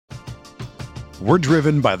We're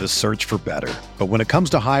driven by the search for better. But when it comes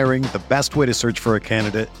to hiring, the best way to search for a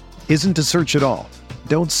candidate isn't to search at all.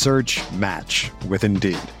 Don't search, match with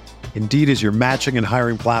Indeed. Indeed is your matching and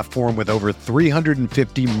hiring platform with over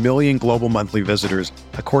 350 million global monthly visitors,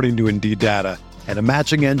 according to Indeed data, and a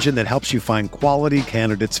matching engine that helps you find quality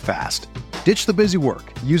candidates fast. Ditch the busy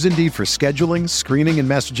work. Use Indeed for scheduling, screening, and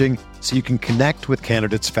messaging so you can connect with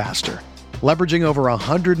candidates faster. Leveraging over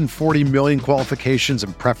 140 million qualifications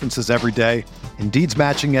and preferences every day, Indeed's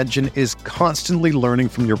matching engine is constantly learning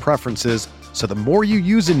from your preferences, so the more you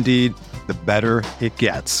use Indeed, the better it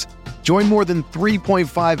gets. Join more than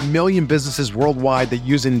 3.5 million businesses worldwide that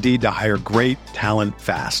use Indeed to hire great talent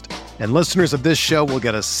fast. And listeners of this show will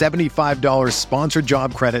get a $75 sponsored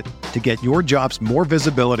job credit to get your jobs more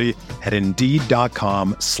visibility at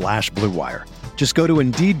Indeed.com/Blue Wire. Just go to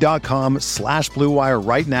Indeed.com/Blue Wire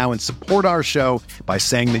right now and support our show by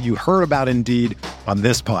saying that you heard about Indeed on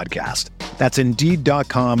this podcast. That's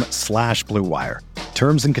Indeed.com/Blue Wire.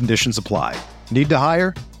 Terms and conditions apply. Need to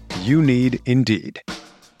hire? You need Indeed.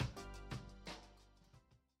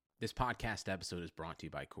 This podcast episode is brought to you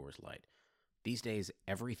by Coors Light. These days,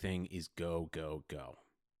 everything is go, go, go.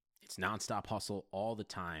 It's nonstop hustle all the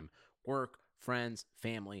time. Work, friends,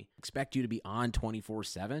 family. Expect you to be on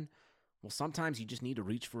 24/7? Well, sometimes you just need to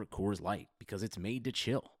reach for a Coors Light because it's made to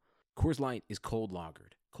chill. Coors Light is cold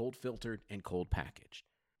lagered, cold filtered, and cold packaged.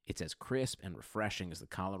 It's as crisp and refreshing as the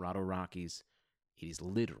Colorado Rockies. It is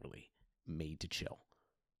literally made to chill.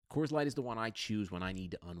 Coors Light is the one I choose when I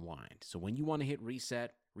need to unwind. So when you want to hit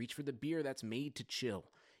reset, reach for the beer that's made to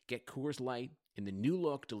chill. Get Coors Light in the new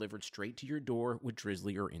look delivered straight to your door with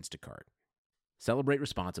Drizzly or Instacart. Celebrate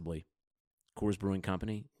responsibly. Coors Brewing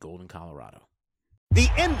Company, Golden, Colorado. The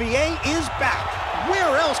NBA is back.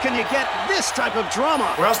 Where else can you get this type of drama?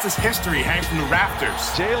 Where else does history hang from the rafters?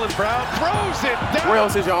 Jaylen Brown throws it down. Where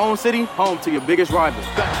else is your own city home to your biggest rival? The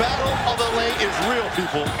Battle of the Lane is real,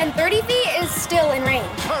 people. And 30 feet is still in range.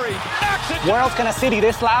 Curry knocks it. Where else can a city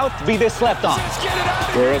this loud be this slept on? Let's get it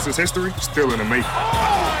out. Where else is history still in the making?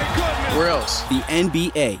 Oh, my goodness. Where else? The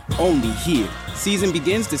NBA, only here. Season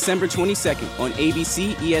begins December 22nd on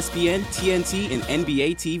ABC, ESPN, TNT, and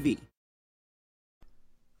NBA TV.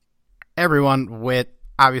 Everyone, with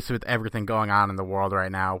everything going on in the world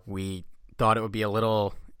right now, we thought it would be a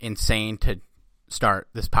little insane to start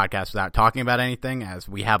this podcast without talking about anything, as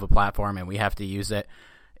we have a platform and we have to use it.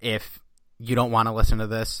 If you don't want to listen to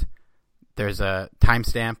this, there's a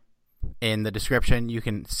timestamp in the description. You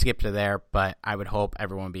can skip to there, but I would hope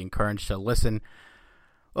everyone would be encouraged to listen.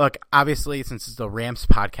 Look, obviously, since it's the Rams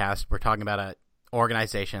podcast, we're talking about an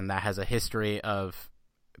organization that has a history of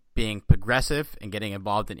being progressive and getting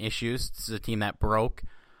involved in issues. This is a team that broke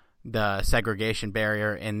the segregation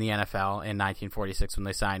barrier in the NFL in 1946 when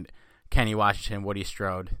they signed Kenny Washington, Woody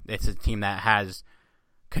Strode. It's a team that has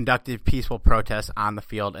conducted peaceful protests on the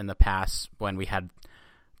field in the past. When we had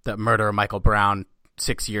the murder of Michael Brown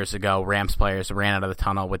 6 years ago, Rams players ran out of the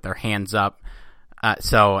tunnel with their hands up.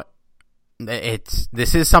 So this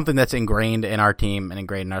is something that's ingrained in our team and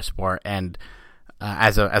ingrained in our sport. And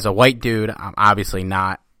as a white dude, I'm obviously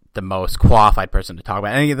not the most qualified person to talk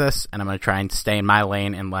about any of this, and I'm going to try and stay in my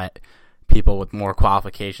lane and let people with more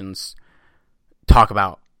qualifications talk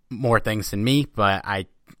about more things than me. But I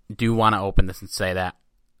do want to open this and say that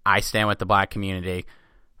I stand with the black community.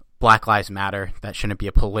 Black Lives Matter. That shouldn't be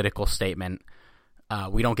a political statement.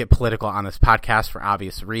 We don't get political on this podcast for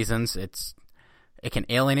obvious reasons. It can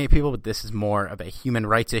alienate people, but this is more of a human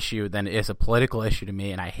rights issue than it is a political issue to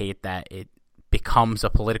me, and I hate that it becomes a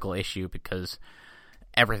political issue because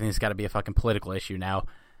everything's got to be a fucking political issue now.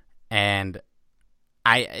 And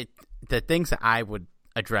the things that I would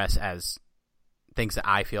address as things that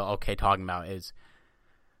I feel okay talking about is,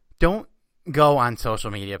 don't go on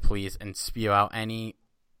social media, please, and spew out any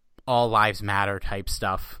all lives matter type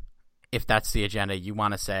stuff. If that's the agenda you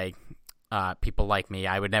want to say, people like me,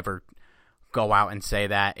 I would never go out and say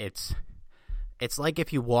that. It's like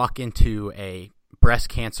if you walk into a breast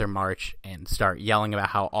cancer march and start yelling about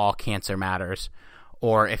how all cancer matters.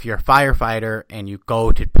 Or if you're a firefighter and you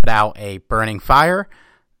go to put out a burning fire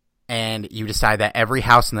and you decide that every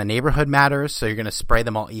house in the neighborhood matters, so you're going to spray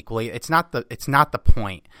them all equally. It's not the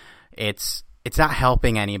point. It's not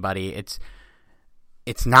helping anybody. Even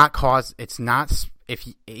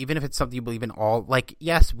if it's something you believe in all, like,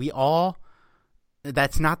 yes, we all,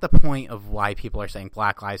 that's not the point of why people are saying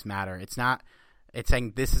Black Lives Matter. It's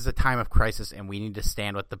saying this is a time of crisis and we need to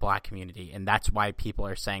stand with the black community. And that's why people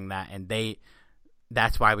are saying that. And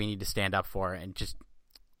that's why we need to stand up for it. And just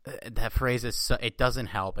that phrase it doesn't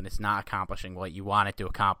help, and it's not accomplishing what you want it to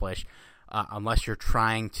accomplish unless you're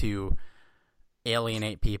trying to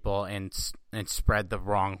alienate people and spread the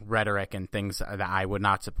wrong rhetoric and things that I would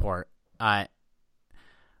not support.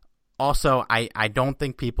 Also, I don't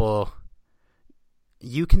think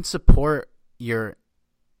you can support your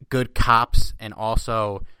good cops and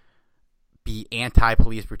also be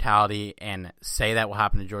anti-police brutality and say that what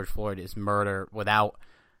happened to George Floyd is murder without,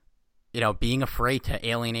 being afraid to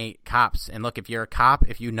alienate cops. And look, if you're a cop,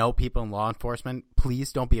 if you know people in law enforcement,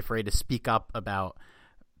 please don't be afraid to speak up about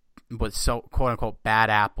what's so quote unquote bad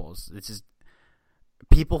apples. It's just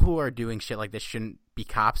people who are doing shit like this shouldn't be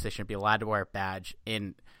cops. They shouldn't be allowed to wear a badge.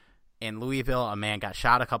 In Louisville, a man got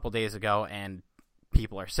shot a couple days ago, and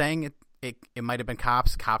people are saying it might have been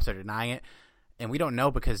cops. Cops are denying it. And we don't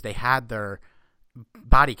know because they had their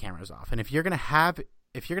body cameras off. And if you're gonna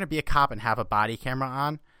be a cop and have a body camera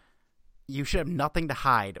on, you should have nothing to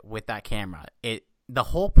hide with that camera. The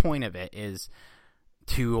whole point of it is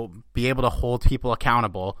to be able to hold people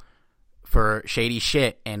accountable for shady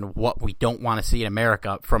shit and what we don't want to see in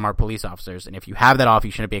America from our police officers. And if you have that off,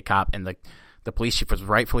 you shouldn't be a cop. And the police chief was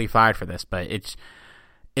rightfully fired for this. But it's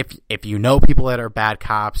if you know people that are bad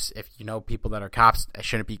cops, if you know people that are cops that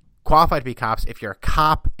shouldn't be qualified to be cops, if you're a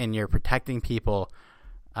cop and you're protecting people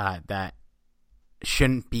that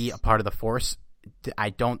shouldn't be a part of the force, I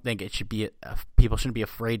don't think it should be people shouldn't be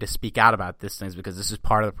afraid to speak out about these things, because this is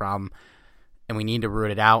part of the problem and we need to root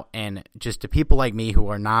it out. And just to people like me who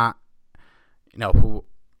are not, who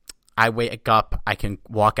I wake up, I can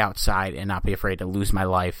walk outside and not be afraid to lose my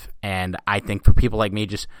life. And I think for people like me,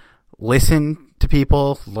 just listen to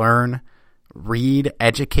people, learn, read,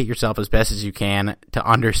 educate yourself as best as you can to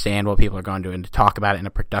understand what people are going to do and to talk about it in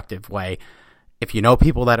a productive way. If you know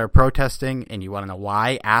people that are protesting and you want to know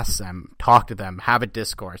why, ask them, talk to them, have a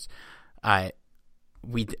discourse.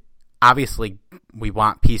 We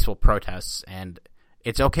want peaceful protests, and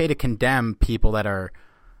it's okay to condemn people that are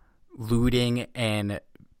looting and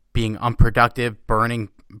being unproductive, burning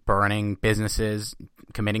businesses,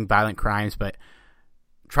 committing violent crimes, but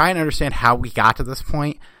try and understand how we got to this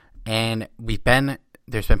point. And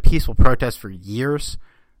there's been peaceful protests for years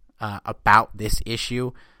about this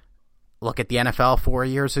issue. Look at the NFL 4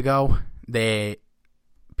 years ago.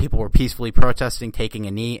 People were peacefully protesting, taking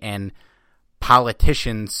a knee, and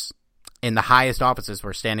politicians in the highest offices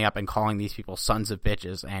were standing up and calling these people sons of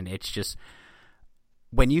bitches. And it's just,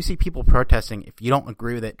 when you see people protesting, if you don't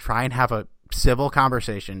agree with it, try and have a civil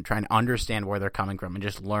conversation, try and understand where they're coming from, and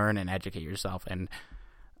just learn and educate yourself. And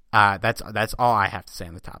that's all I have to say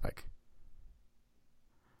on the topic.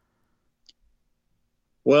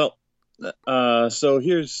 Well, so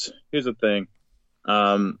here's the thing.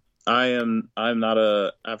 I'm not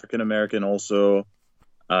a African American. Also,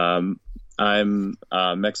 I'm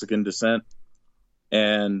Mexican descent,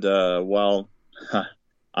 and while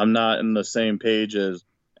I'm not in the same page as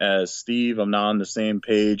Steve, I'm not on the same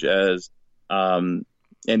page as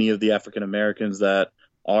any of the African Americans that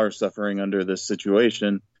are suffering under this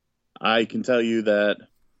situation. I can tell you that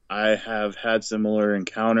I have had similar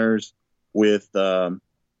encounters with the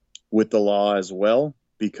law as well,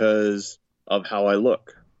 because of how I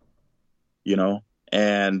look,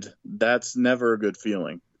 and that's never a good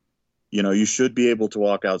feeling. You should be able to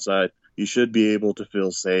walk outside. You should be able to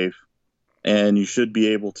feel safe, and you should be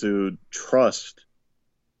able to trust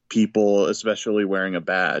people, especially wearing a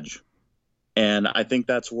badge. And I think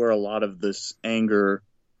that's where a lot of this anger,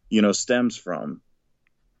 stems from.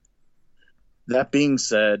 That being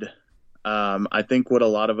said, I think what a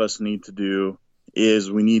lot of us need to do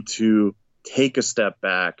is we need to take a step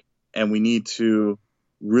back, and we need to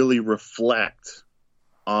really reflect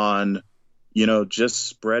on, just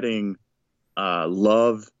spreading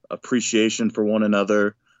love, appreciation for one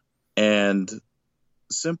another. And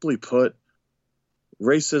simply put,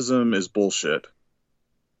 racism is bullshit.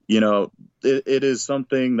 It is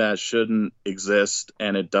something that shouldn't exist,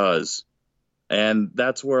 and it does. And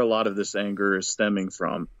that's where a lot of this anger is stemming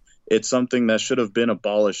from. It's something that should have been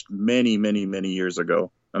abolished many, many, many years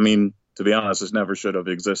ago. I mean, to be honest, this never should have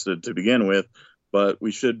existed to begin with, but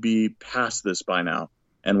we should be past this by now,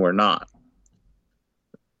 and we're not.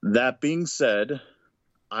 That being said,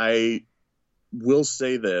 I will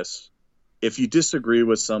say this. If you disagree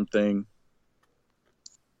with something,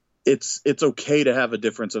 it's okay to have a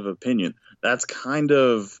difference of opinion. That's kind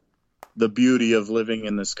of the beauty of living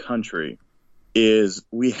in this country, is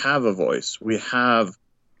we have a voice. We have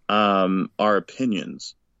our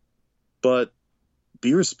opinions, but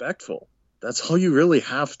be respectful. That's all you really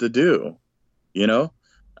have to do. You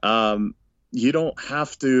don't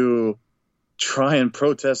have to try and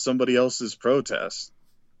protest somebody else's protest.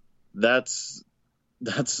 That's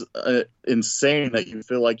insane that you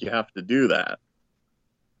feel like you have to do that.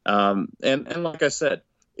 And like I said,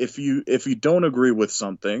 if you don't agree with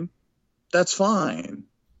something, that's fine.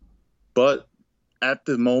 But at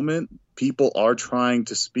the moment, people are trying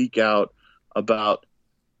to speak out about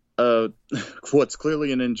what's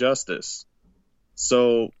clearly an injustice.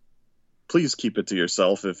 So please keep it to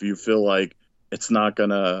yourself if you feel like it's not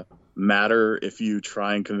going to matter if you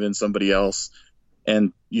try and convince somebody else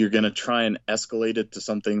and you're going to try and escalate it to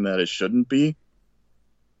something that it shouldn't be.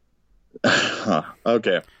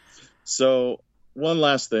 Okay. So one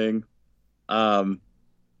last thing, and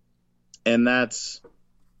that's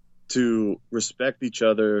to respect each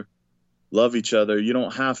other, love each other. You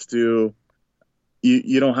don't have to,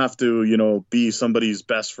 you don't have to, be somebody's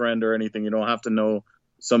best friend or anything. You don't have to know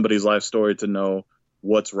somebody's life story to know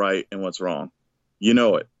what's right and what's wrong. You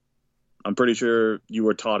know it. I'm pretty sure you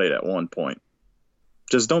were taught it at one point.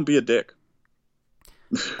 Just don't be a dick.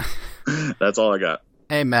 That's all I got.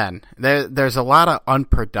 Amen. There's a lot of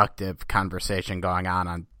unproductive conversation going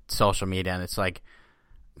on social media, and it's like,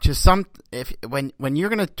 just when you're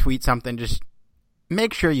gonna tweet something, just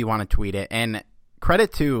make sure you want to tweet it. And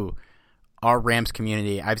credit to our Rams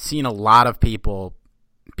community. I've seen a lot of people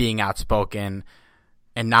being outspoken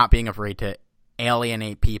and not being afraid to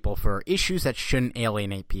alienate people for issues that shouldn't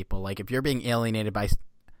alienate people. Like if you're being alienated by,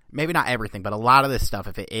 maybe not everything, but a lot of this stuff,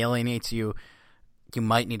 if it alienates you, you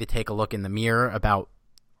might need to take a look in the mirror about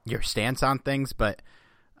your stance on things. But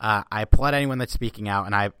I applaud anyone that's speaking out,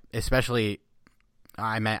 and I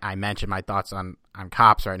mentioned my thoughts on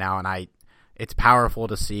cops right now, and it's powerful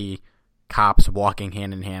to see cops walking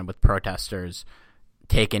hand in hand with protesters,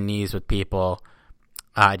 taking knees with people,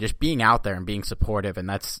 just being out there and being supportive, and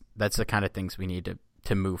that's the kind of things we need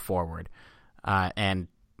to move forward. And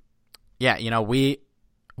yeah, we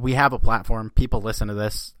have a platform. People listen to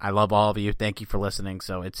this. I love all of you. Thank you for listening.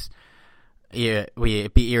 So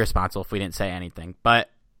we'd be irresponsible if we didn't say anything. But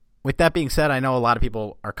with that being said, I know a lot of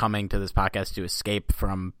people are coming to this podcast to escape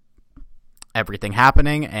from everything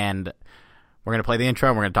happening, and we're going to play the intro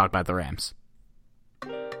and we're going to talk about the Rams.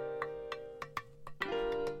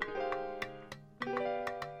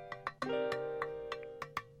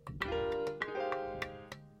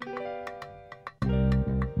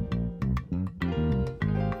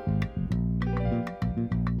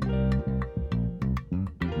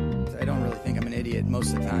 I don't really think I'm an idiot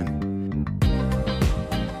most of the time.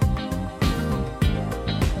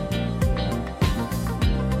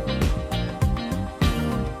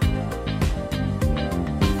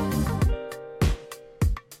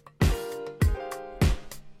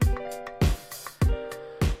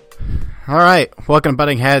 All right, welcome to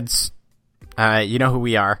Butting Heads. You know who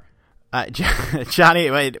we are. Johnny,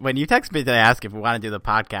 when you texted me to ask if we want to do the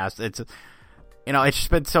podcast, it's just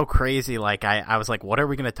been so crazy. Like I was like, what are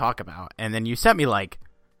we going to talk about? And then you sent me like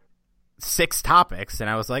 6 topics, and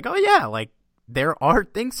I was like, oh yeah, like there are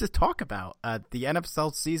things to talk about. The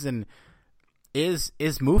NFL season is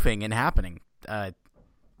moving and happening.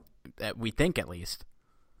 We think, at least.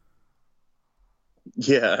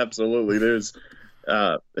 Yeah, absolutely. There's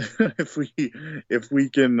if we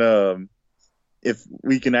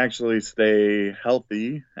can actually stay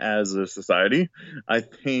healthy as a society, I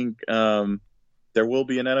think there will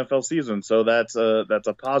be an NFL season. So that's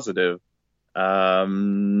a positive.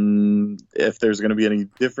 If there's going to be any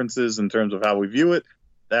differences in terms of how we view it,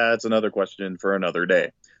 that's another question for another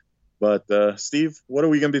day. But Steve, what are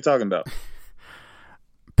we going to be talking about?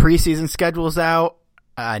 Preseason schedule's out.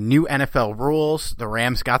 New NFL rules. The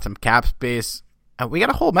Rams got some cap space. We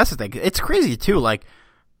got a whole mess of things. It's crazy too. Like,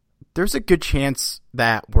 there's a good chance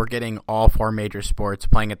that we're getting all 4 major sports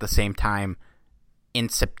playing at the same time in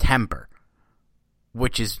September,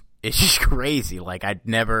 which is just crazy. Like, I'd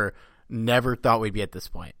never thought we'd be at this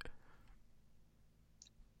point.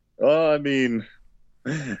 Well, I mean,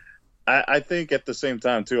 I think at the same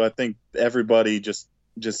time too, I think everybody just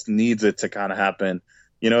needs it to kind of happen.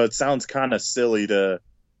 It sounds kind of silly to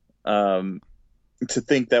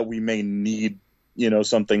think that we may need,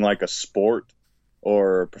 something like a sport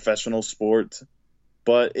or professional sport,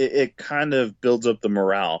 but it kind of builds up the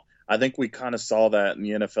morale. I think we kind of saw that in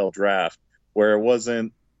the NFL draft, where it was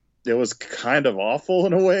kind of awful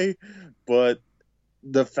in a way, but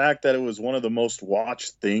the fact that it was one of the most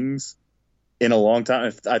watched things in a long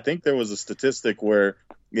time. I think there was a statistic where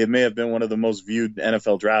it may have been one of the most viewed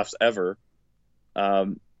NFL drafts ever.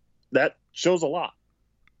 That shows a lot.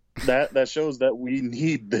 That shows that we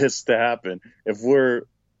need this to happen. If we're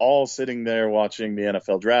all sitting there watching the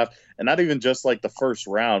NFL draft, and not even just like the first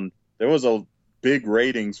round, there was a big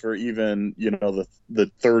ratings for even,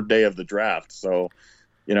 the third day of the draft. So,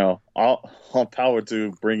 all power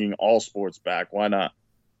to bringing all sports back. Why not?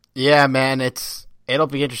 Yeah, man, it's it'll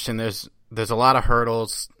be interesting. There's a lot of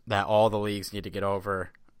hurdles that all the leagues need to get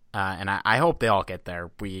over, and I hope they all get there.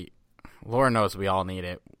 Lord knows we all need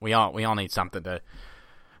it. We all need something to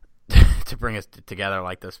to bring us together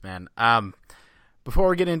like this, man. Before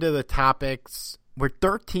we get into the topics, we're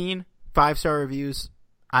 13 5-star reviews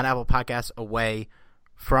on Apple Podcasts away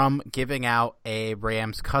from giving out a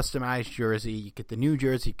Rams customized jersey. You get the new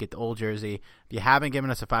jersey, you get the old jersey. If you haven't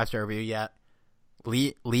given us a 5-star review yet,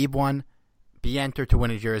 leave one. Be entered to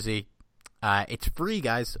win a jersey. It's free,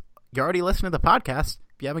 guys. You already listened to the podcast.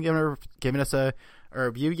 If you haven't given us a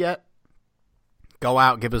review yet, go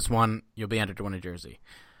out, give us one. You'll be entered to win a jersey.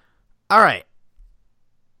 All right.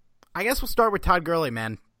 I guess we'll start with Todd Gurley,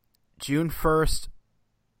 man. June 1st,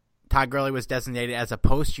 Todd Gurley was designated as a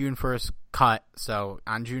post-June 1st cut. So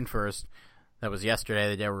on June 1st, that was yesterday,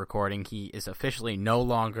 the day we're recording, he is officially no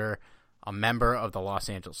longer a member of the Los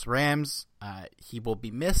Angeles Rams. He will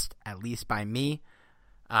be missed, at least by me.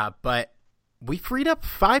 But we freed up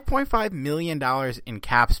 $5.5 million in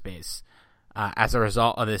cap space as a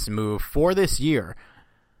result of this move for this year.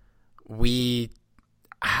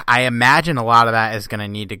 I imagine a lot of that is going to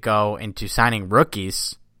need to go into signing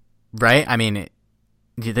rookies, right? I mean,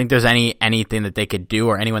 do you think there's anything that they could do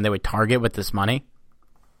or anyone they would target with this money?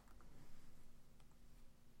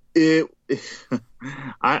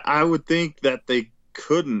 I would think that they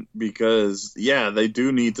couldn't because, they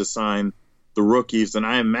do need to sign the rookies, and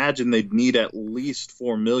I imagine they'd need at least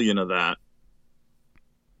 $4 million of that.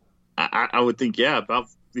 I would think,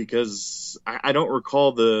 because I don't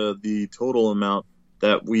recall the total amount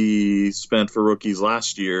that we spent for rookies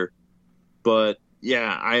last year, but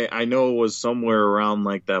I know it was somewhere around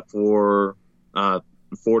like that $4 to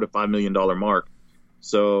 $5 million mark.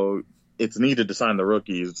 So it's needed to sign the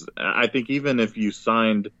rookies. I think even if you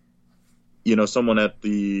signed, someone at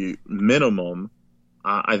the minimum,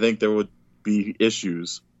 I think there would be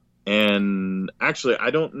issues. And actually, I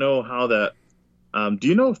don't know how that. Do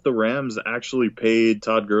you know if the Rams actually paid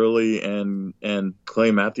Todd Gurley and Clay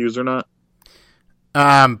Matthews or not?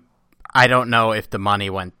 I don't know if the money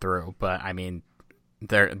went through, but I mean,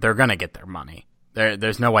 they're gonna get their money.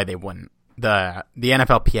 There's no way they wouldn't. The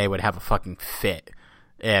NFLPA would have a fucking fit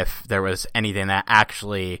if there was anything that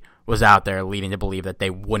actually was out there leading to believe that they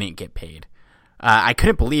wouldn't get paid. I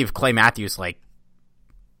couldn't believe Clay Matthews filed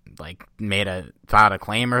a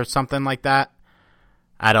claim or something like that.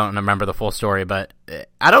 I don't remember the full story, but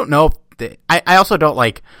I don't know. I also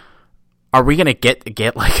don't are we gonna get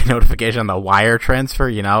a notification on the wire transfer?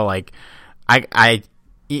 I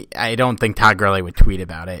don't think Todd Gurley would tweet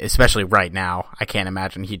about it, especially right now. I can't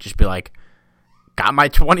imagine he'd just be like, got my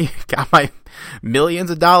millions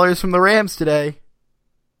of dollars from the Rams today.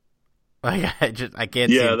 I can't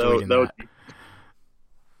see him tweeting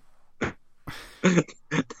that.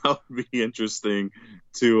 That would be interesting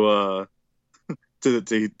to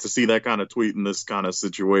see that kind of tweet in this kind of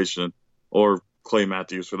situation, or Clay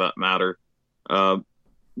Matthews for that matter.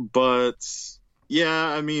 But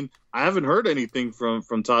I mean, I haven't heard anything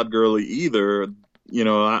from Todd Gurley either.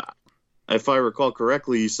 If I recall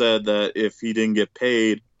correctly, he said that if he didn't get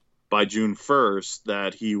paid by June 1st,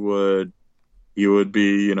 that he would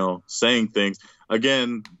be, saying things.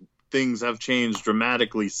 Again, things have changed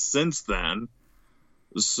dramatically since then,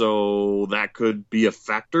 so that could be a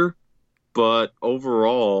factor. But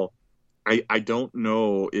overall, I don't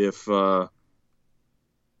know if the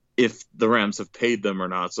Rams have paid them or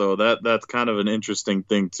not. So that's kind of an interesting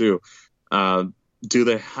thing too. Do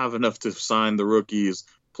they have enough to sign the rookies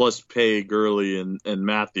plus pay Gurley and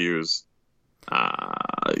Matthews?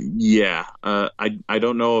 I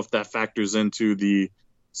don't know if that factors into the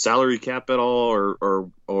salary cap at all,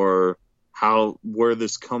 or where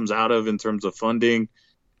this comes out of in terms of funding.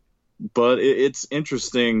 But it's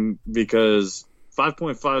interesting because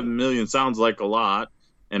 $5.5 million sounds like a lot,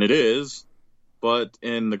 and it is. But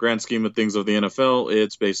in the grand scheme of things of the NFL,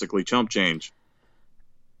 it's basically chump change.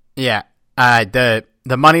 Yeah, the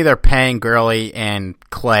money they're paying Gurley and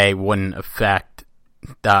Clay wouldn't affect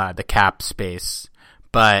the cap space,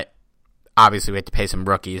 but obviously we have to pay some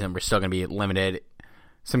rookies, and we're still going to be limited.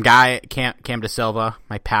 Some guy, Cam DeSilva,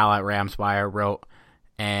 my pal at RamsWire, wrote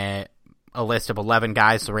a list of 11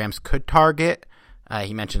 guys the Rams could target.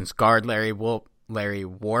 He mentions guard Larry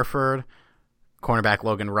Warford, cornerback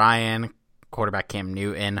Logan Ryan, quarterback Cam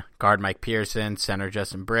Newton, guard Mike Pearson, center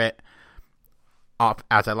Justin Britt,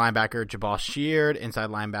 outside linebacker Jabal Sheard, inside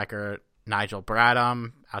linebacker Nigel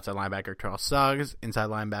Bradham, outside linebacker Terrell Suggs, inside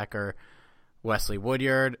linebacker Wesley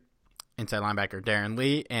Woodyard, inside linebacker Darren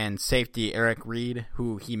Lee, and safety Eric Reed,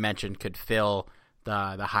 who he mentioned could fill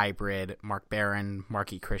the hybrid Mark Barron,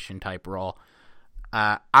 Marquis Christian type role.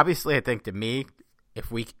 Obviously, I think to me,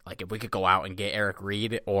 if we could go out and get Eric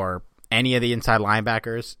Reed or any of the inside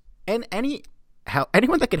linebackers and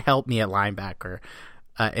anyone that could help me at linebacker,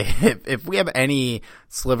 if we have any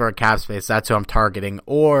sliver of cap space, that's who I'm targeting.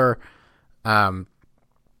 Or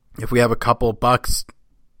if we have a couple bucks,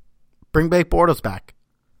 bring Blake Bortles back.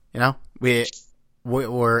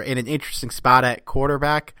 We're in an interesting spot at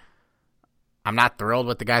quarterback. I'm not thrilled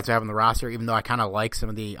with the guys we have on the roster, even though I kind of like some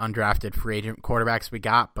of the undrafted free agent quarterbacks we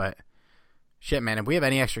got. But shit, man, if we have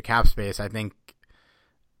any extra cap space, I think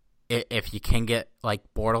if you can get like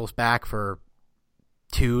Bortles back for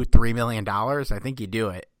 $2-3 million, I think you do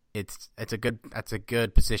it. That's a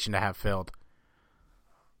good position to have filled.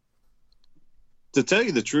 To tell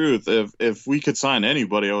you the truth, if we could sign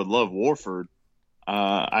anybody, I would love Warford.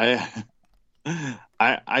 I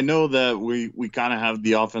know that we kind of have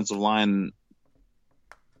the offensive line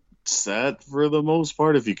set for the most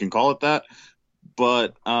part, if you can call it that.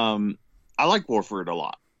 But I like Warford a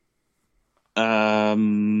lot.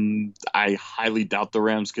 I highly doubt the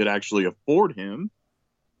Rams could actually afford him,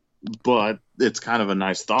 but it's kind of a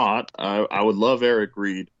nice thought. I would love Eric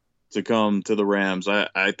Reed to come to the Rams.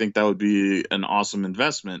 I think that would be an awesome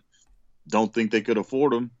investment. Don't think they could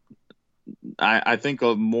afford him. I think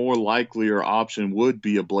a more likelier option would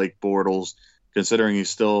be a Blake Bortles, considering he's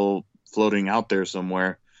still floating out there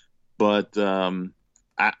somewhere. But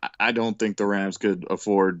I don't think the Rams could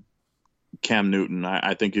afford Cam Newton.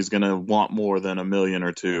 I think he's going to want more than $1 million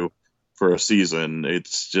or $2 million for a season.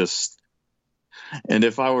 It's just, and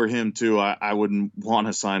if I were him too, I wouldn't want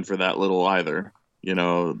to sign for that little either,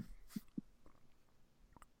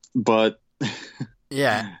 But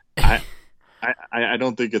yeah, I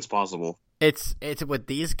don't think it's possible. It's with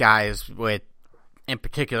these guys, in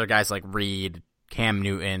particular guys like Reed, Cam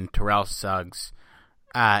Newton, Terrell Suggs.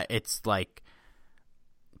 It's like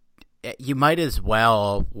you might as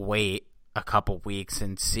well wait a couple weeks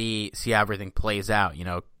and see how everything plays out.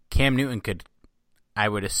 Cam Newton could, I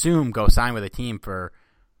would assume, go sign with a team for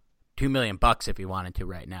 $2 million if he wanted to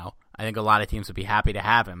right now. I think a lot of teams would be happy to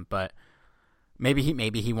have him, but maybe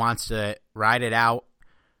he wants to ride it out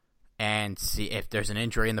and see if there's an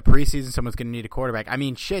injury in the preseason. Someone's going to need a quarterback. I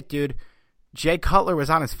mean, shit, dude. Jay Cutler was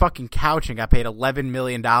on his fucking couch and got paid $11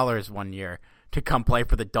 million one year to come play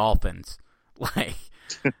for the Dolphins.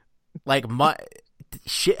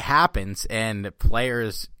 Shit happens, and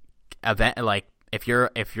players if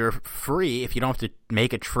you're free, if you don't have to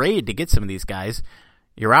make a trade to get some of these guys,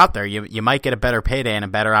 you're out there. You might get a better payday and a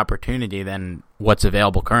better opportunity than what's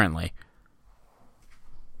available currently.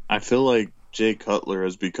 I feel like Jay Cutler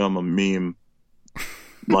has become a meme,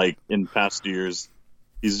 in past years.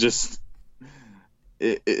 He's just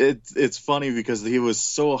it's funny because he was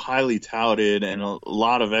so highly touted and a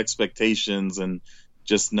lot of expectations and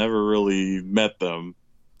just never really met them.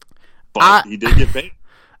 But he did get paid.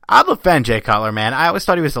 I'll defend Jay Cutler, man. I always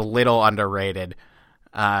thought he was a little underrated.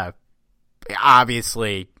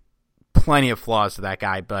 Obviously, plenty of flaws to that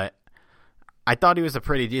guy, but I thought he was a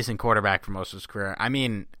pretty decent quarterback for most of his career. I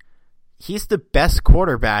mean, he's the best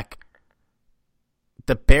quarterback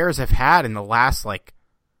the Bears have had in the last,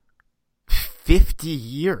 50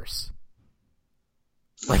 years.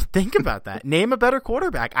 Think about that. Name a better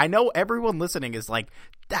quarterback. I know everyone listening is like,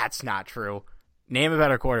 that's not true. Name a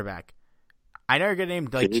better quarterback. I know you're going to name,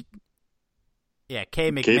 K.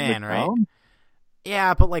 McMahon, right?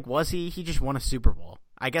 Yeah, but, was he? He just won a Super Bowl.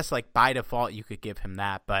 I guess, by default, you could give him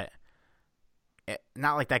that, but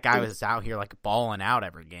not like that guy was out here, balling out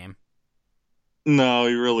every game. No,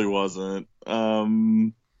 he really wasn't.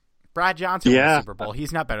 Brad Johnson won a Super Bowl.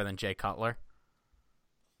 He's not better than Jay Cutler.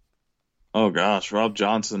 Oh, gosh. Rob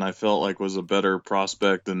Johnson, I felt like was a better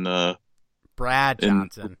prospect than Brad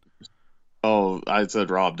Johnson. I said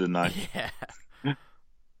Rob, didn't I? Yeah.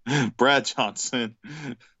 Brad Johnson.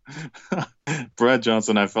 Brad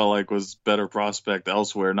Johnson, I felt like was better prospect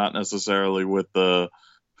elsewhere, not necessarily with the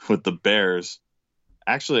Bears.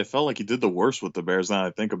 Actually, I felt like he did the worst with the Bears now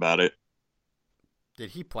I think about it.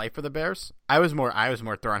 Did he play for the Bears? I was more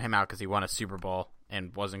throwing him out because he won a Super Bowl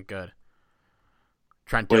and wasn't good.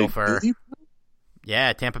 Trent Dilfer.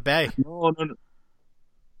 Yeah, Tampa Bay. No.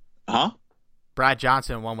 Huh? Brad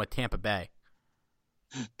Johnson won with Tampa Bay.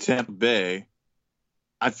 Tampa Bay.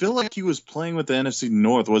 I feel like he was playing with the NFC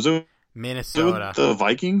North. Was it Minnesota? The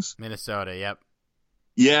Vikings? Minnesota, yep.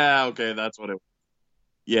 Yeah, okay, that's what it was.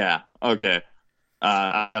 Yeah, okay.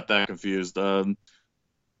 I got that confused.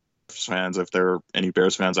 Fans, if there are any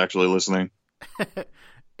Bears fans actually listening.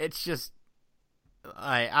 It's just,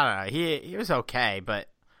 I don't know. He was okay, but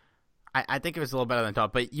I think it was a little better than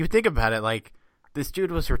thought. But you think about it, this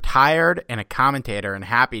dude was retired and a commentator and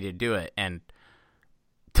happy to do it. And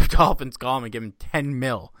the Dolphins call him and give him $10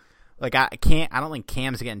 million. Like, I don't think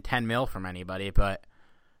Cam's getting $10 million from anybody, but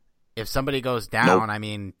if somebody goes down, I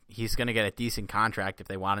mean, he's going to get a decent contract if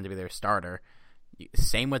they want him to be their starter.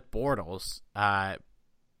 Same with Bortles.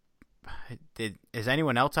 Is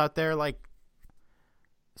anyone else out there like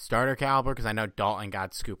starter caliber? Because I know Dalton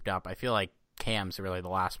got scooped up. I feel like Cam's really the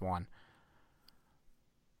last one.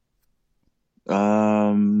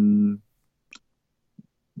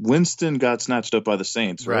 Winston got snatched up by the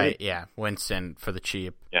Saints, right? Yeah, Winston for the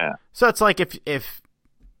cheap. Yeah. So it's like if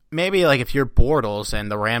maybe like if you're Bortles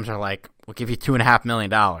and the Rams are like, we'll give you $2.5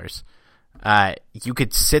 million, you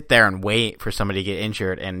could sit there and wait for somebody to get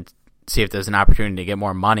injured and see if there's an opportunity to get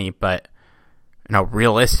more money. But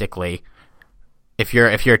realistically, if you're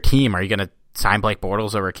a team, are you going to sign Blake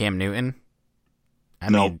Bortles over Cam Newton? I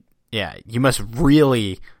mean, yeah, you must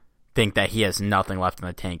really think that he has nothing left in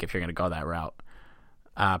the tank if you're going to go that route.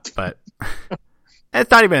 But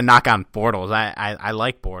it's not even a knock on Bortles. I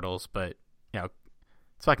like Bortles, but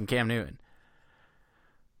it's fucking Cam Newton.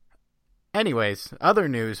 Anyways, other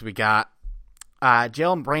news we got.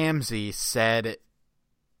 Jalen Ramsey said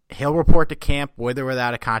he'll report to camp with or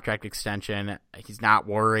without a contract extension. He's not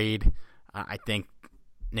worried. I think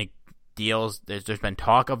Nick deals. There's been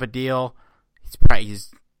talk of a deal.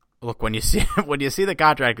 Look, when you see the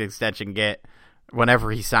contract extension get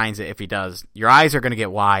whenever he signs it, if he does, your eyes are going to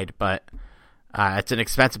get wide. But it's an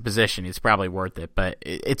expensive position. He's probably worth it. But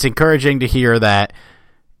it's encouraging to hear that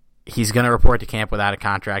he's going to report to camp without a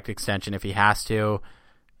contract extension if he has to.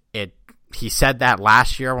 He said that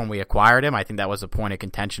last year when we acquired him. I think that was a point of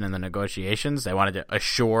contention in the negotiations. They wanted to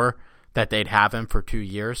assure that they'd have him for 2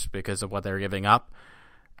 years because of what they were giving up,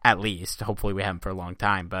 at least. Hopefully we have him for a long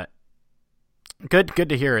time. But good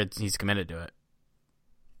to hear he's committed to it.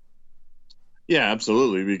 Yeah,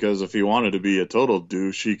 absolutely, because if he wanted to be a total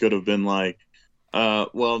douche, he could have been like,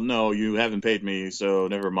 well, no, you haven't paid me, so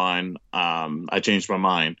never mind. I changed my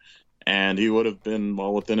mind. And he would have been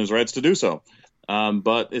well within his rights to do so.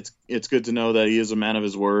 But it's good to know that he is a man of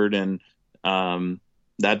his word, and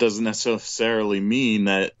that doesn't necessarily mean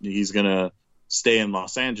that he's going to stay in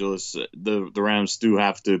Los Angeles. The Rams do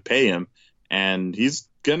have to pay him, and he's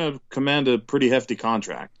going to command a pretty hefty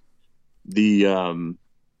contract.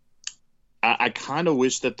 I kind of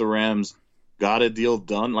wish that the Rams got a deal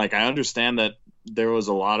done. Like, I understand that there was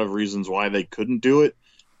a lot of reasons why they couldn't do it,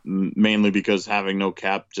 mainly because having no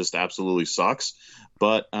cap just absolutely sucks.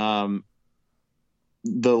 But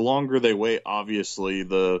the longer they wait, obviously,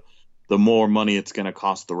 the more money it's going to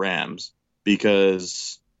cost the Rams,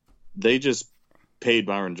 because they just paid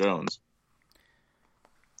Byron Jones.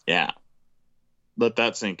 Yeah. Let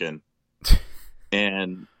that sink in.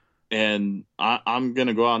 And I'm going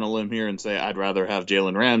to go out on a limb here and say I'd rather have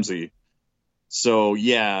Jalen Ramsey. So,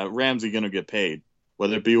 yeah, Ramsey going to get paid,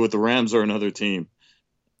 whether it be with the Rams or another team.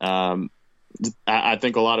 I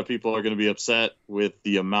think a lot of people are going to be upset with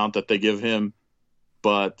the amount that they give him,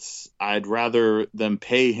 but I'd rather them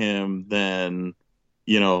pay him than,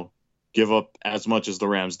 give up as much as the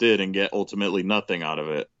Rams did and get ultimately nothing out of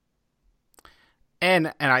it.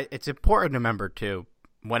 And it's important to remember, too,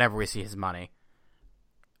 whenever we see his money,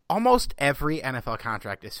 almost every NFL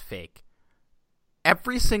contract is fake.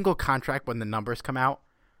 Every single contract, when the numbers come out,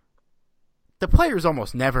 the players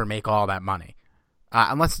almost never make all that money,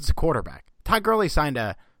 unless it's a quarterback. Todd Gurley signed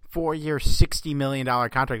a 4-year, $60 million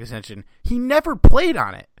contract extension. He never played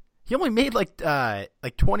on it. He only made like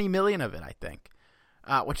 $20 million of it, I think,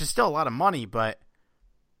 which is still a lot of money. But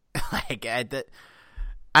I don't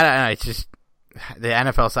know. It's just the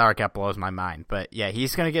NFL salary cap blows my mind. But yeah,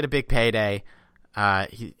 he's going to get a big payday.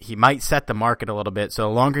 He might set the market a little bit. So the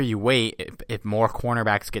longer you wait, if more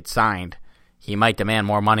cornerbacks get signed, he might demand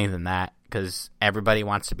more money than that, because everybody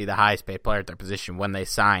wants to be the highest paid player at their position when they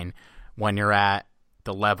sign, when you're at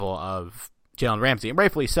the level of Jalen Ramsey. And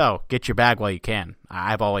rightfully so. Get your bag while you can.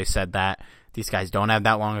 I've always said that. These guys don't have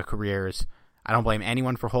that long of careers. I don't blame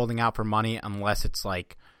anyone for holding out for money unless it's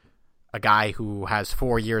like a guy who has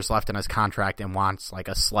 4 years left in his contract and wants like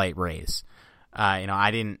a slight raise.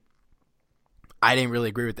 I didn't really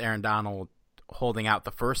agree with Aaron Donald holding out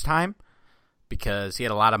the first time because he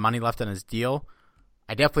had a lot of money left in his deal.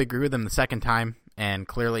 I definitely agree with him the second time, and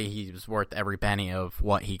clearly he was worth every penny of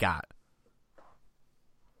what he got.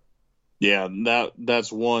 Yeah,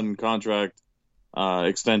 that's one contract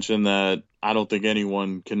extension that I don't think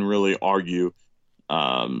anyone can really argue,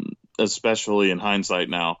 especially in hindsight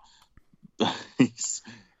now. He's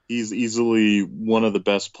easily one of the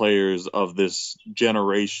best players of this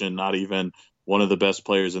generation, not even one of the best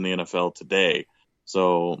players in the NFL today.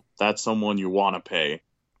 So that's someone you want to pay.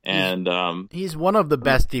 And he's one of the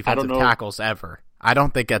best defensive tackles ever. I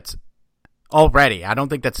don't think that's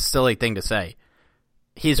a silly thing to say.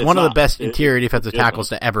 He's one of the best interior defensive tackles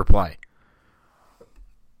to ever play.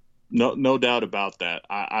 No doubt about that.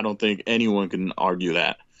 I don't think anyone can argue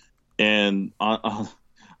that. And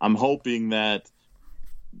I'm hoping that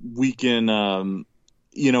we can,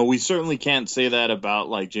 we certainly can't say that about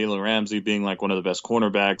like Jalen Ramsey being like one of the best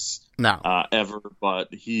cornerbacks ever,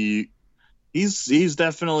 but he's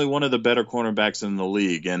definitely one of the better cornerbacks in the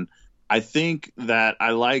league. And I think that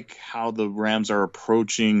I like how the Rams are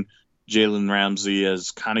approaching Jalen Ramsey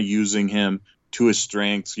as kind of using him to his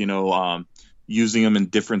strengths, using him in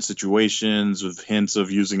different situations with hints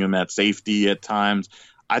of using him at safety at times.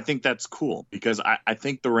 I think that's cool because I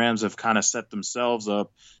think the Rams have kind of set themselves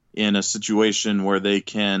up in a situation where they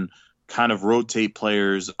can kind of rotate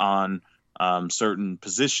players on certain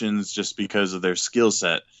positions just because of their skill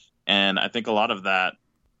set. And I think a lot of that,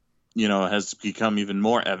 has become even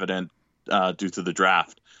more evident due to the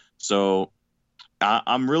draft. So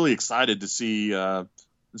I'm really excited to see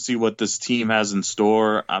what this team has in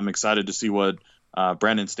store. I'm excited to see what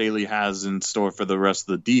Brandon Staley has in store for the rest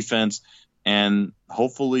of the defense. And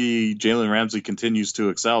hopefully Jalen Ramsey continues to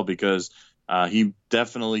excel because he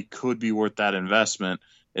definitely could be worth that investment.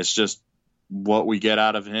 It's just what we get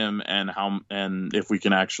out of him and if we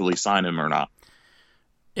can actually sign him or not.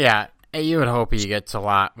 Yeah, you would hope we get a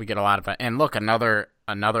lot of it. And look,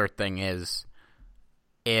 another thing is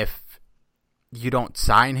if you don't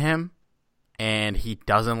sign him and he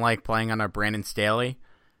doesn't like playing under Brandon Staley,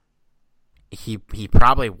 he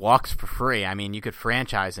probably walks for free. I mean, you could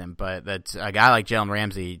franchise him, but that's a guy like Jalen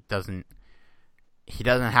Ramsey doesn't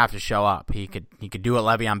have to show up. He could do what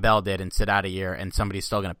Le'Veon Bell did and sit out a year, and somebody's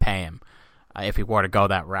still going to pay him if he were to go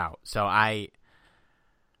that route. So I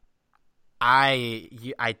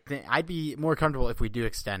think I'd be more comfortable if we do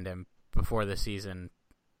extend him before the season,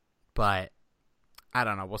 but I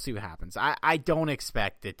don't know. We'll see what happens. I don't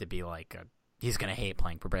expect it to be like he's going to hate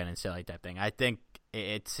playing for Brandon Staley type thing. I think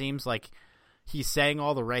it seems like he's saying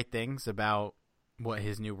all the right things about what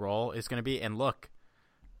his new role is going to be. And look,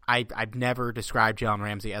 I've never described Jalen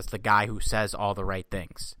Ramsey as the guy who says all the right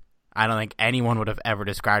things. I don't think anyone would have ever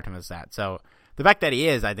described him as that. So the fact that he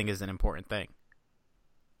is, I think, is an important thing.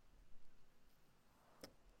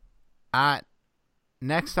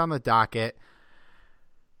 Next on the docket,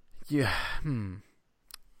 you want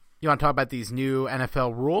to talk about these new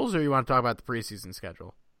NFL rules, or you want to talk about the preseason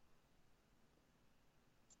schedule?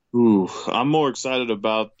 Ooh, I'm more excited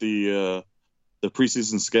about the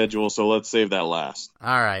preseason schedule, so let's save that last.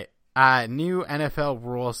 All right. New NFL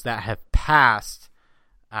rules that have passed.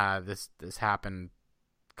 This happened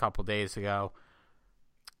a couple days ago.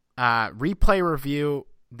 Replay review,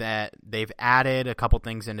 that they've added a couple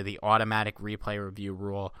things into the automatic replay review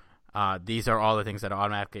rule. These are all the things that are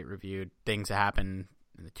automatically reviewed. Things that happen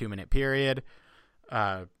in the 2-minute period,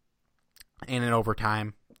 and in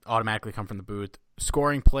overtime, automatically come from the booth.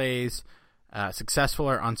 Scoring plays, successful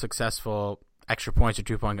or unsuccessful extra points or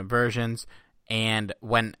 2-point conversions, and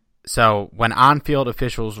when on-field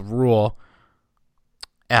officials rule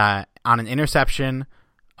on an interception,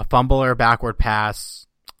 a fumble or a backward pass,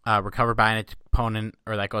 recovered by an opponent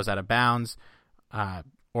or that goes out of bounds,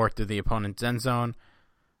 or through the opponent's end zone,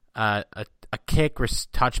 a kick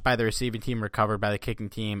touched by the receiving team, recovered by the kicking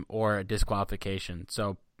team, or a disqualification.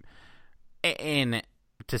 So,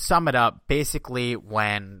 to sum it up, basically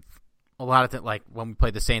when like when we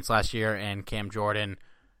played the Saints last year and Cam Jordan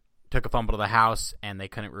took a fumble to the house and they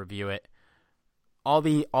couldn't review it,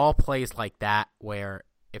 all plays like that where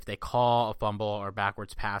if they call a fumble or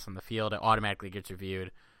backwards pass on the field, it automatically gets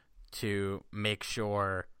reviewed to make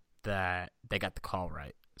sure that they got the call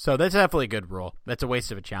right. So that's definitely a good rule. That's a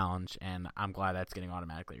waste of a challenge, and I'm glad that's getting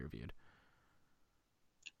automatically reviewed.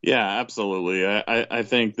 Yeah, absolutely. I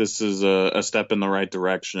think this is a step in the right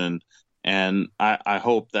direction, and I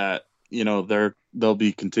hope that there'll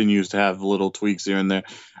be continues to have little tweaks here and there.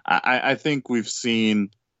 I think we've seen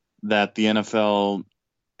that the NFL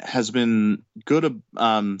has been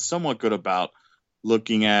somewhat good about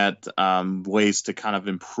looking at ways to kind of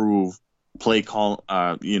improve play call,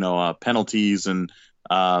 penalties, and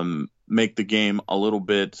make the game a little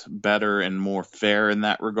bit better and more fair in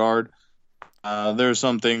that regard. There are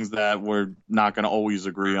some things that we're not going to always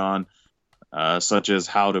agree on, such as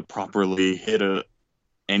how to properly hit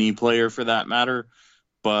any player for that matter.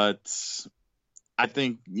 But I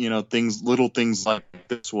think, little things like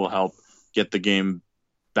this will help get the game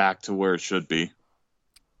back to where it should be.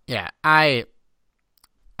 Yeah, I'm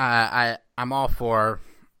all for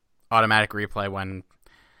automatic replay when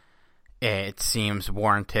it seems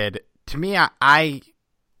warranted. To me, I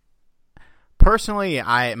personally,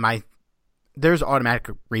 there's automatic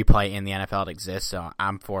replay in the NFL that exists, so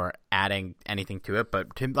I'm for adding anything to it. But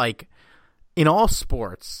in all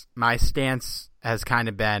sports, my stance has kind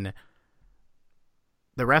of been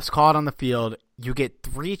the refs call it on the field. You get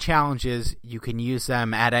 3 challenges. You can use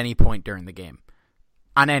them at any point during the game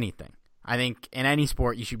on anything. I think in any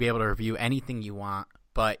sport you should be able to review anything you want,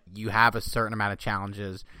 but you have a certain amount of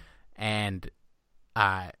challenges. And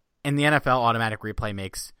in the NFL, automatic replay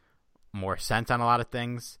makes more sense on a lot of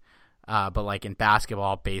things. But like in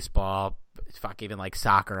basketball, baseball, even like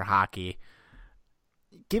soccer, hockey,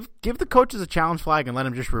 give the coaches a challenge flag and let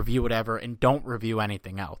them just review whatever and don't review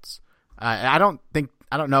anything else. I don't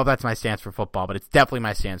know if that's my stance for football, but it's definitely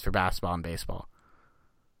my stance for basketball and baseball.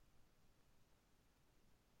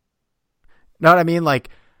 Know what I mean? Like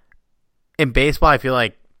in baseball, I feel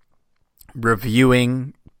like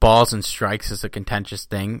reviewing balls and strikes is a contentious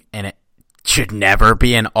thing, and it should never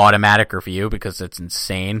be an automatic review because it's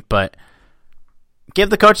insane. But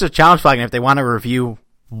give the coaches a challenge flag, and if they want to review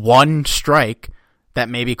one strike that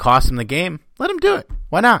maybe cost them the game, let them do it.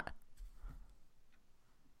 Why not?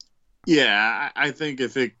 Yeah, I think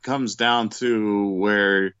if it comes down to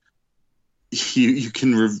where you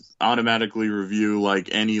can automatically review like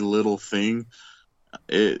any little thing,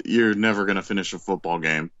 you're never going to finish a football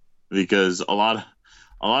game because a lot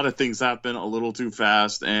of things happen a little too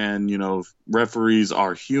fast, and referees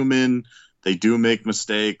are human. They do make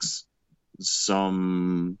mistakes,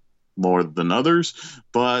 some more than others,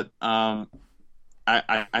 but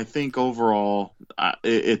I think overall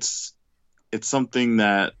it's something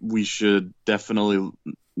that we should definitely,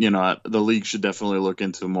 the league should definitely look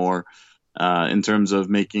into more in terms of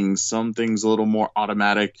making some things a little more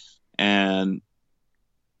automatic and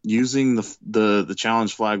using the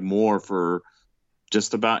challenge flag more for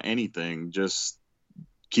just about anything. Just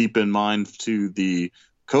keep in mind to the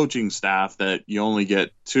coaching staff that you only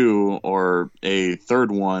get 2 or a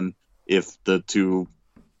third one if the 2,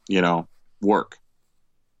 work.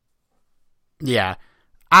 Yeah.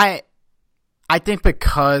 I think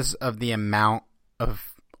because of the amount of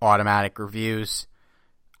automatic reviews,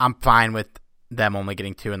 I'm fine with them only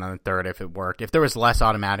getting 2 and then the third if it worked. If there was less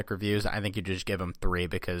automatic reviews, I think you just give them 3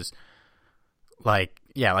 because, like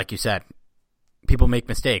you said, people make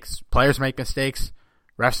mistakes. Players make mistakes.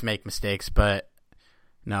 Refs make mistakes. But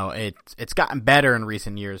no, it's gotten better in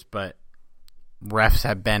recent years. But refs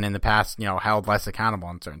have been in the past, held less accountable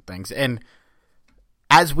on certain things. And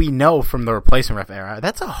as we know from the replacement ref era,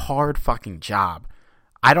 that's a hard fucking job.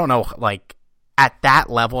 I don't know, like at that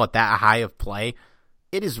level, at that high of play,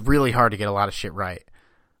 it is really hard to get a lot of shit right.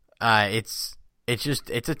 It's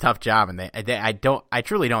a tough job, and I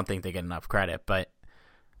truly don't think they get enough credit. But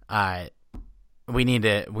we need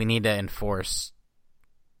to enforce,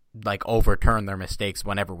 like, overturn their mistakes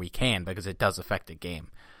whenever we can because it does affect the game.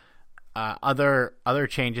 Other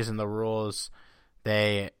changes in the rules,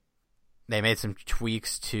 they made some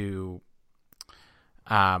tweaks to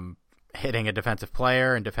hitting a defensive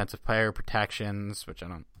player and defensive player protections, which I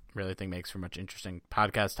don't really think makes for much interesting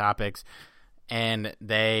podcast topics. And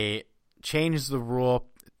they changed the rule.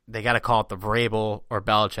 They got to call it the Vrabel or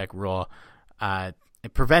Belichick rule.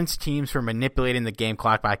 It prevents teams from manipulating the game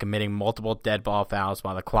clock by committing multiple dead ball fouls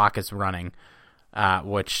while the clock is running,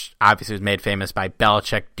 which obviously was made famous by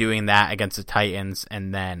Belichick doing that against the Titans,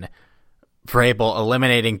 and then Vrabel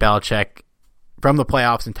eliminating Belichick from the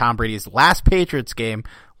playoffs in Tom Brady's last Patriots game.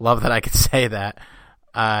 Love that I could say that.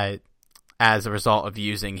 As a result of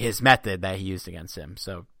using his method that he used against him.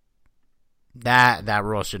 So that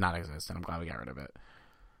rule should not exist, and I'm glad we got rid of it.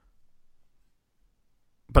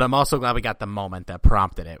 But I'm also glad we got the moment that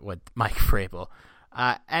prompted it with Mike Vrabel.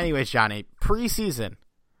 Anyways, Johnny, preseason.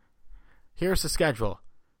 Here's the schedule.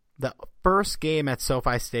 The first game at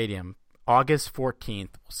SoFi Stadium, August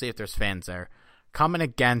 14th. We'll see if there's fans there. Coming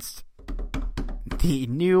against the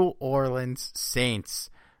New Orleans Saints,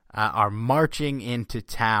 are marching into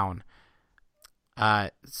town.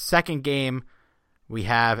 Second game, we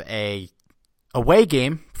have a away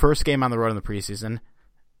game, first game on the road in the preseason,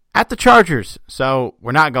 at the Chargers, so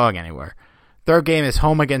we're not going anywhere. Third game is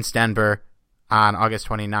home against Denver on August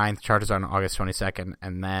 29th, Chargers on August 22nd,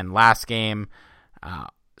 and then last game,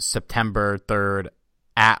 September 3rd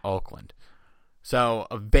at Oakland. So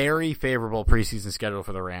a very favorable preseason schedule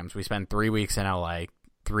for the Rams. We spend 3 weeks in LA,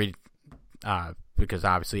 because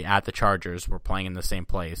obviously at the Chargers, we're playing in the same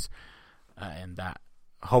place. And that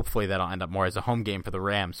hopefully that'll end up more as a home game for the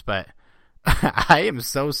Rams. But I am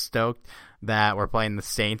so stoked that we're playing the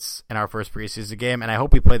Saints in our first preseason game, and I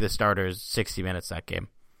hope we play the starters 60 minutes that game.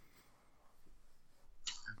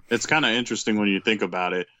 It's kind of interesting when you think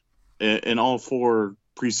about it. In all 4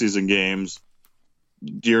 preseason games,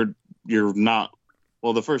 you're you're not.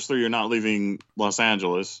 Well, the first 3 you're not leaving Los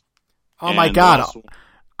Angeles. Oh my God!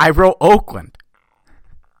 I wrote Oakland.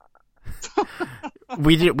 I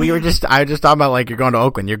was just talking about like you're going to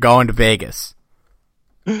Oakland, you're going to Vegas.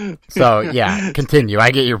 So yeah, continue.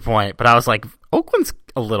 I get your point, but I was like, Oakland's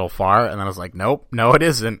a little far, and then I was like, nope, no, it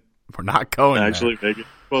isn't. We're not going. Actually, there. Vegas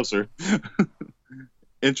is closer.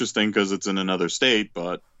 Interesting because it's in another state,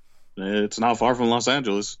 but it's not far from Los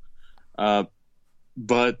Angeles.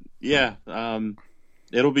 But yeah,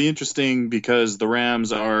 it'll be interesting because the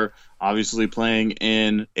Rams are obviously playing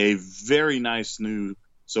in a very nice new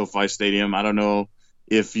SoFi Stadium. I don't know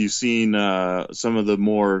if you've seen some of the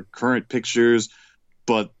more current pictures,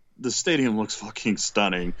 but the stadium looks fucking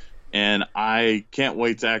stunning, and I can't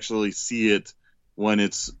wait to actually see it when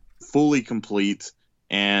it's fully complete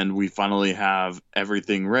and we finally have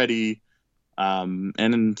everything ready.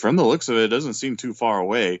 And from the looks of it, it doesn't seem too far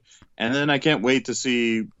away. And then I can't wait to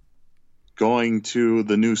see going to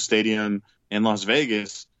the new stadium in Las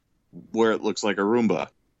Vegas where it looks like a Roomba.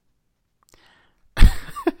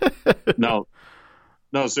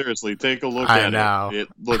 No, seriously, take a look at it. It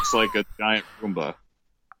looks like a giant Roomba.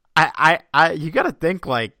 You got to think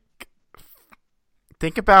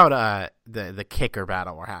about the kicker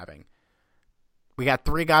battle we're having. We got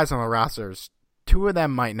 3 guys on the rosters. 2 of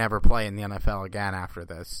them might never play in the NFL again after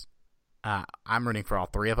this. I'm rooting for all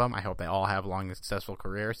 3 of them. I hope they all have long and successful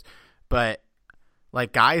careers. But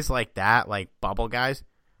like guys like that, like bubble guys,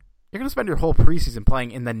 you're going to spend your whole preseason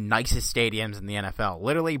playing in the nicest stadiums in the NFL.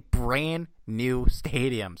 Literally brand new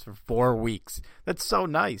stadiums for 4 weeks. That's so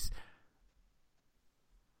nice.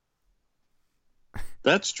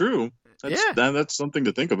 That's true. That's something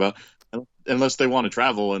to think about. Unless they want to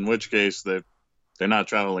travel, in which case they're not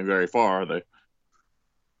traveling very far, are they?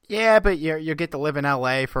 Yeah, but you get to live in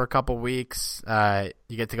LA for a couple weeks.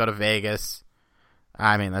 You get to go to Vegas.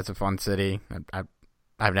 I mean, that's a fun city.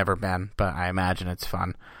 I've never been, but I imagine it's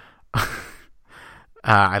fun.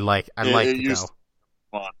 I'd like to go.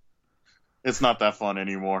 Fun. It's not that fun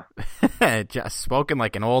anymore. Just spoken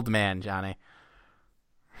like an old man, Johnny.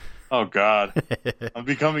 Oh God, I'm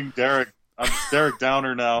becoming Derek. I'm Derek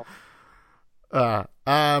Downer now.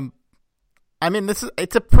 I mean,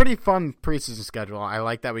 it's a pretty fun preseason schedule. I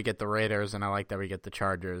like that we get the Raiders, and I like that we get the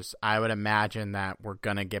Chargers. I would imagine that we're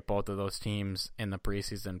gonna get both of those teams in the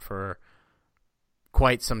preseason for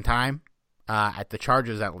quite some time. At the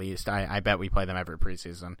Chargers, at least, I bet we play them every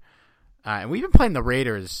preseason. And we've been playing the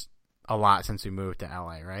Raiders a lot since we moved to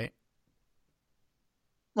LA, right?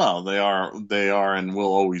 Well, they are, and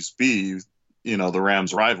will always be, the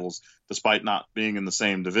Rams' rivals, despite not being in the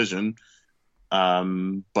same division.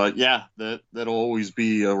 But yeah, that'll always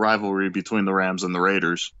be a rivalry between the Rams and the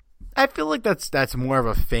Raiders. I feel like that's more of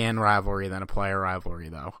a fan rivalry than a player rivalry,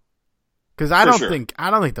 though, because I don't think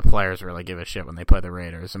the players really give a shit when they play the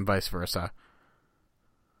Raiders, and vice versa.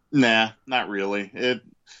 Nah, not really.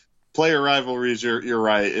 Player rivalries, you're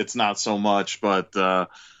right. It's not so much, but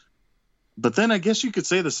then I guess you could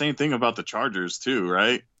say the same thing about the Chargers too,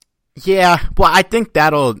 right? Yeah, well, I think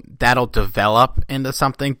that'll develop into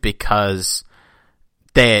something because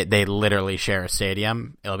they literally share a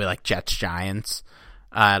stadium. It'll be like Jets Giants.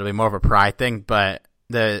 It'll be more of a pride thing, but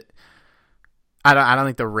I don't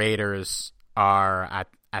think the Raiders are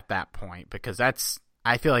at that point because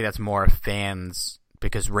I feel like that's more fans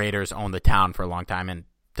because Raiders own the town for a long time and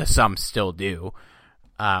some still do.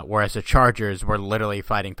 Whereas the Chargers were literally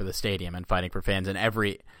fighting for the stadium and fighting for fans and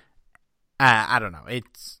every. I don't know.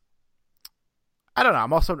 I don't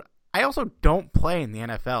know. I also don't play in the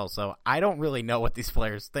NFL, so I don't really know what these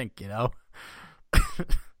players think. You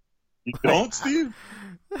don't, Steve?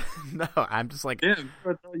 No, I'm just like. Yeah,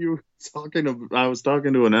 I thought you were I was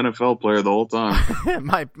talking to an NFL player the whole time.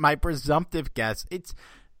 my presumptive guess.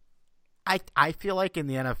 I feel like in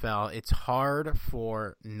the NFL, it's hard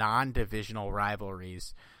for non-divisional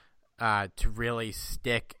rivalries to really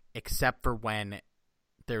stick, except for when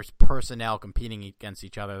there's personnel competing against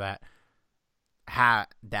each other that have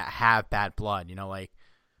bad blood.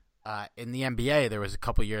 In the NBA, there was a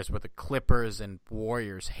couple years where the Clippers and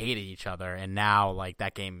Warriors hated each other, and now like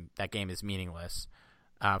that game is meaningless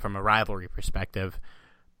from a rivalry perspective.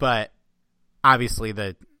 But obviously,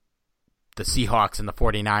 the Seahawks and the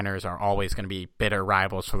 49ers are always going to be bitter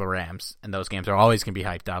rivals for the Rams, and those games are always going to be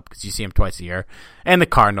hyped up because you see them twice a year. And the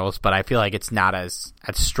Cardinals, but I feel like it's not as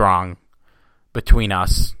strong between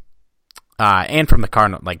us and from the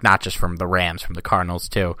Cardinals, like not just from the Rams, from the Cardinals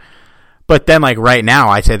too. But then like right now,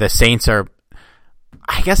 I say the Saints are –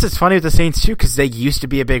 I guess it's funny with the Saints too because they used to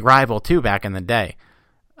be a big rival too back in the day.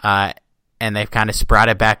 And they've kind of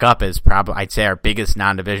sprouted back up as probably, I'd say, our biggest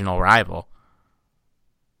non-divisional rival.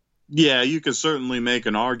 Yeah, you could certainly make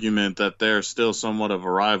an argument that they're still somewhat of a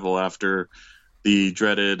rival after the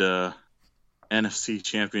dreaded NFC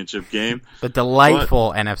Championship game. The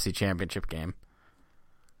delightful NFC Championship game.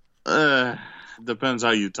 Depends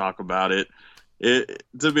how you talk about it.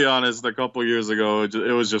 To be honest, a couple years ago, it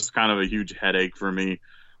was just kind of a huge headache for me.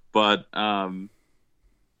 But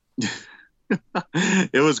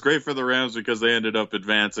it was great for the Rams because they ended up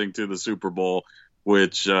advancing to the Super Bowl,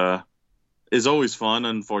 which is always fun.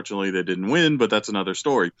 Unfortunately, they didn't win, but that's another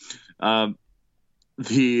story.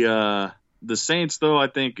 The Saints, though, I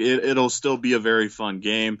think it'll still be a very fun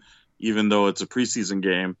game, even though it's a preseason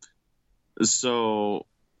game. So,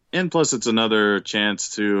 and plus it's another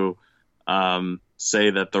chance to say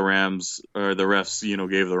that the Rams or the refs,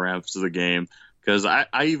 gave the Rams the game. Because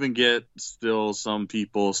I even get still some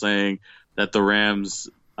people saying that the Rams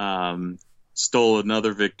stole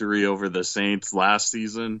another victory over the Saints last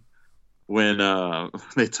season when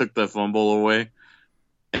they took the fumble away.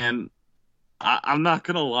 And I'm not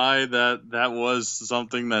going to lie, that was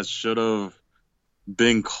something that should have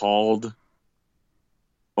been called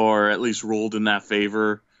or at least ruled in that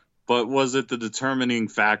favor. But was it the determining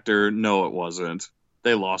factor? No, it wasn't.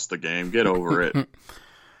 They lost the game. Get over it.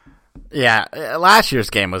 Yeah, last year's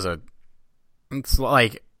game was it's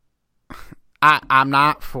like, I'm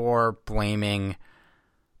not for blaming,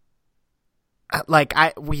 like,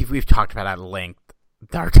 we've talked about at length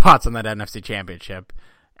our thoughts on that NFC Championship,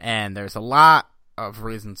 and there's a lot of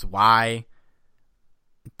reasons why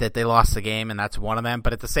that they lost the game, and that's one of them.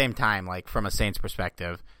 But at the same time, like, from a Saints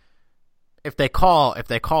perspective, if they call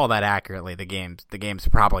that accurately, the game's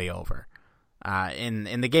probably over.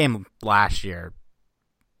 In the game last year,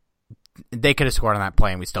 they could have scored on that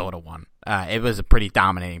play and we still would have won. It was a pretty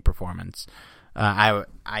dominating performance.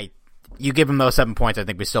 You give them those 7 points, I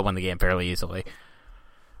think we still win the game fairly easily.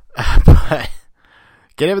 But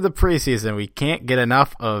get into the preseason, we can't get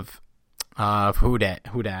enough of who dat,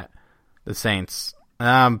 the Saints.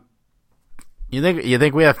 You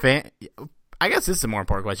think we have I guess this is a more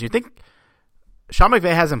important question. You think Sean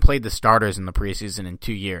McVay hasn't played the starters in the preseason in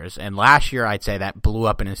 2 years, and last year I'd say that blew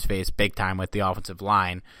up in his face big time with the offensive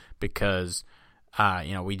line because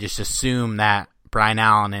we just assumed that Brian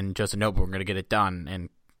Allen and Joseph Noble were going to get it done, and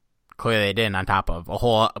clearly they didn't, on top of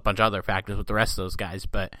a bunch of other factors with the rest of those guys.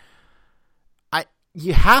 But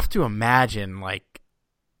you have to imagine, like,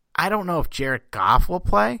 I don't know if Jared Goff will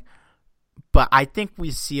play, but I think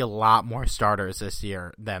we see a lot more starters this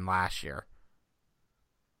year than last year.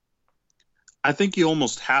 I think you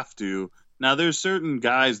almost have to. Now, there's certain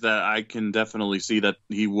guys that I can definitely see that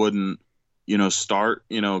he wouldn't, start.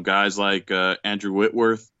 Guys like Andrew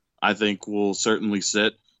Whitworth, I think will certainly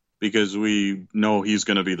sit because we know he's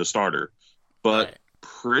going to be the starter. But right.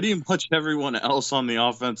 Pretty much everyone else on the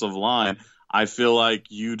offensive line, I feel like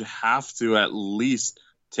you'd have to at least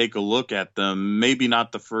take a look at them. Maybe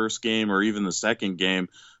not the first game or even the second game,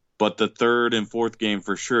 but the third and fourth game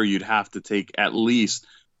for sure. You'd have to take at least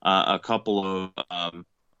a couple of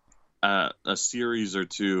a series or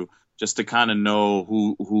two just to kind of know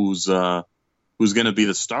who's going to be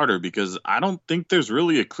the starter, because I don't think there's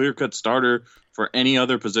really a clear-cut starter for any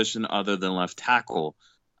other position other than left tackle.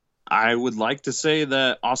 I would like to say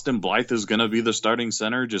that Austin Blythe is going to be the starting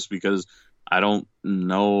center just because I don't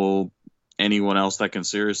know anyone else that can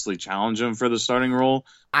seriously challenge him for the starting role,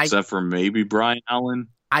 except for maybe Brian Allen.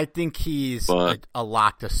 I think he's a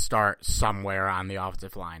lock to start somewhere on the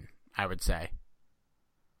offensive line, I would say.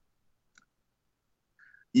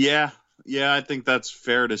 Yeah, I think that's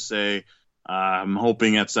fair to say. I'm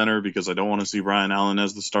hoping at center because I don't want to see Brian Allen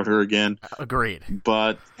as the starter again. Agreed.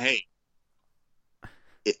 But hey,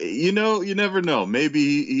 you never know.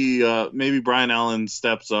 Maybe maybe Brian Allen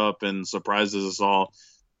steps up and surprises us all.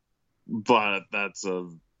 But that's a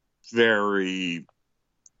very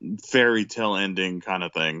fairy tale ending kind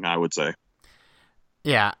of thing, I would say.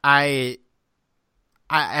 Yeah, I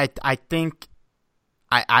think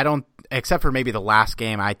I don't, except for maybe the last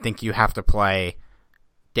game, I think you have to play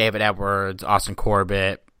David Edwards, Austin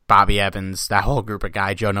Corbett, Bobby Evans, that whole group of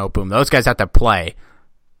guys, Joe Noteboom. Those guys have to play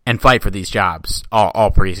and fight for these jobs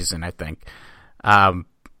all preseason, I think.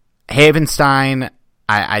 Havenstein,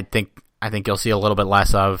 I think you'll see a little bit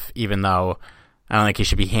less of, even though I don't think he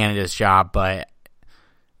should be handed his job, but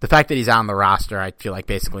the fact that he's on the roster, I feel like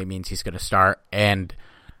basically means he's going to start, and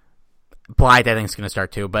Blythe, I think, is going to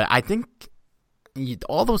start too. But I think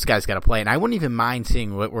all those guys got to play, and I wouldn't even mind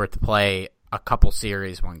seeing Whitworth play a couple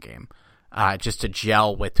series one game, just to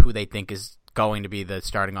gel with who they think is going to be the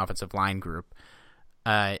starting offensive line group.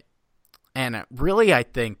 And really, I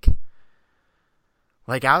think,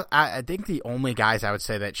 like, I think the only guys I would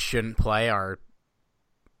say that shouldn't play are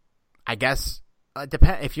I guess it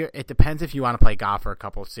depends if you want to play Goff for a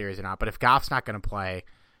couple of series or not. But if Goff's not going to play,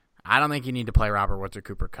 I don't think you need to play Robert Woods or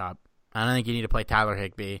Cooper Kupp. I don't think you need to play Tyler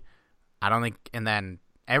Higbee. I don't think, and then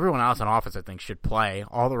everyone else on offense I think should play.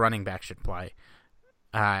 All the running backs should play.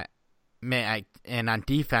 And on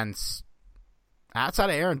defense, outside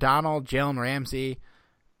of Aaron Donald, Jalen Ramsey,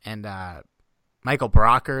 and Michael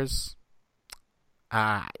Brockers,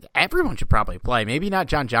 everyone should probably play. Maybe not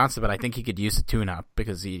John Johnson, but I think he could use a tune-up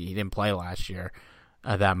because he didn't play last year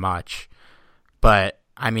that much. But,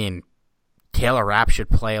 I mean, Taylor Rapp should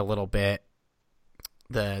play a little bit.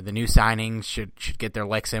 The new signings should get their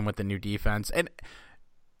licks in with the new defense. And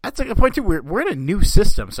that's a good point, too. We're in a new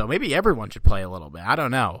system, so maybe everyone should play a little bit. I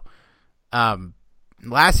don't know.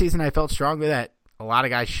 Last season, I felt strongly that a lot of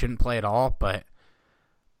guys shouldn't play at all, but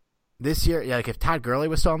this year, like if Todd Gurley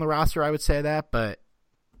was still on the roster, I would say that, but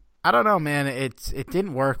I don't know, man. It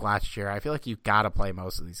didn't work last year. I feel like you got to play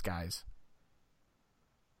most of these guys.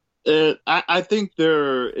 I think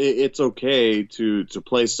it's okay to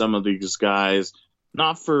play some of these guys,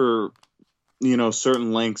 not for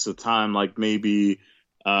certain lengths of time, like maybe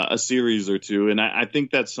a series or two, and I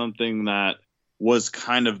think that's something that was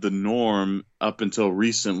kind of the norm up until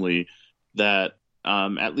recently. That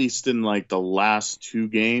at least in like the last two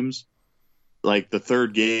games, like the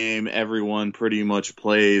third game, everyone pretty much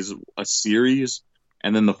plays a series,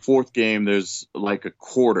 and then the fourth game there's like a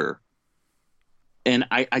quarter. And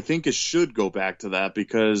I think it should go back to that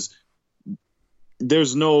because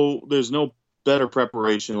there's no better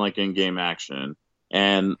preparation like in-game action.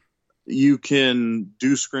 And you can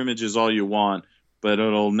do scrimmages all you want, but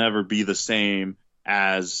it'll never be the same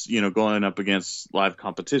as, going up against live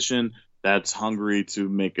competition that's hungry to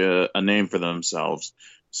make a name for themselves.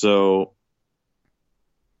 So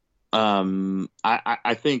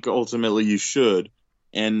I think ultimately you should.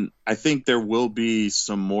 And I think there will be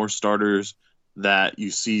some more starters that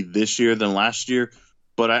you see this year than last year,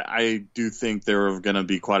 but I do think there are going to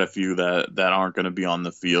be quite a few that aren't going to be on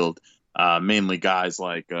the field, mainly guys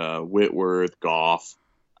like Whitworth, Goff.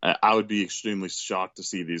 I would be extremely shocked to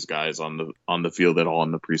see these guys on the field at all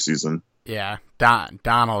in the preseason. Yeah,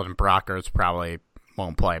 Donald and Brockers probably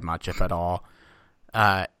won't play much, if at all.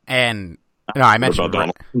 And I mentioned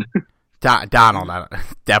Donald,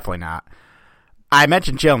 definitely not. I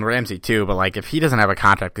mentioned Jalen Ramsey too, but like if he doesn't have a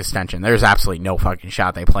contract extension, there's absolutely no fucking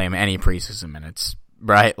shot they play him any preseason minutes,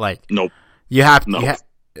 right? Like, nope. You have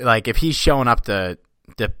like if he's showing up to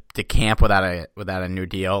camp without a new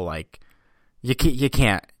deal, like you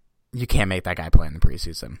can't make that guy play in the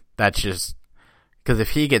preseason. That's just because if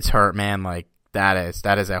he gets hurt, man, like that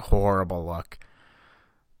is a horrible look.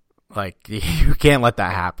 Like you can't let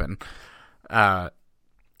that happen. But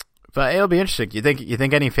it'll be interesting. You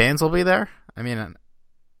think any fans will be there? I mean,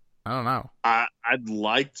 I don't know. I'd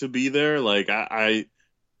like to be there. Like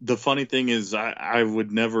the funny thing is I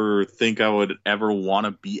would never think I would ever want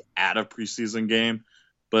to be at a preseason game,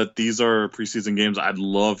 but these are preseason games I'd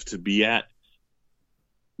love to be at.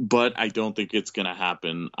 But I don't think it's going to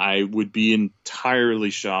happen. I would be entirely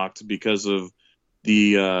shocked because of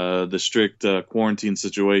the strict quarantine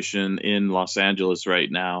situation in Los Angeles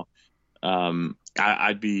right now.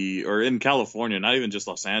 I'd be, or in California, not even just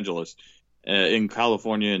Los Angeles, in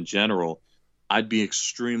California in general, I'd be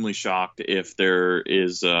extremely shocked if there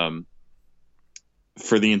is, for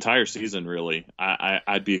the entire season, really,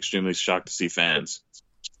 I'd be extremely shocked to see fans.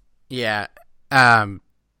 Yeah. I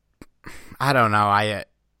don't know.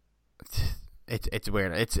 It's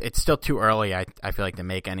weird. It's still too early, I feel like, to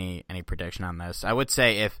make any prediction on this. I would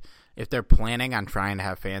say if they're planning on trying to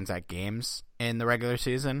have fans at games in the regular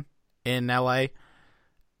season in LA,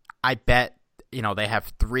 I bet they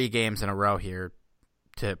have 3 games in a row here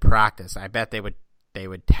to practice. I bet they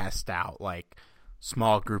would test out like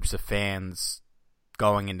small groups of fans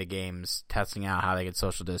going into games, testing out how they get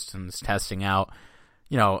social distance, testing out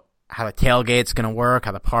how the tailgate's going to work,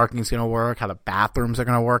 how the parking's going to work, how the bathrooms are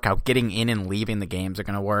going to work, how getting in and leaving the games are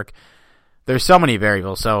going to work. There's so many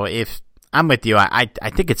variables. So if I'm with you, I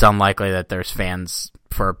think it's unlikely that there's fans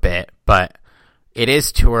for a bit, but it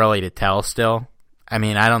is too early to tell still. I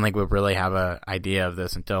mean, I don't think we'll really have an idea of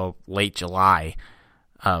this until late July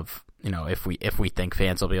of, if we think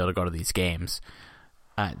fans will be able to go to these games.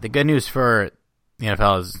 The good news for the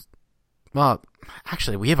NFL is, well,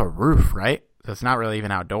 actually, we have a roof, right? So it's not really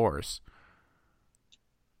even outdoors.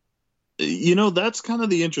 That's kind of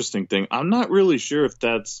the interesting thing. I'm not really sure if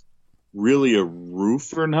that's really a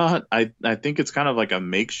roof or not. I think it's kind of like a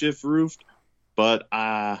makeshift roof, but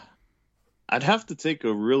I'd have to take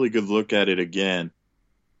a really good look at it again.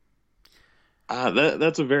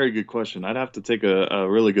 That's a very good question. I'd have to take a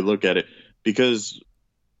really good look at it because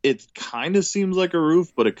it kind of seems like a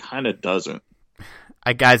roof, but it kind of doesn't.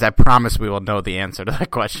 Guys, I promise we will know the answer to that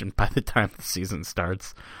question by the time the season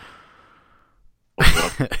starts.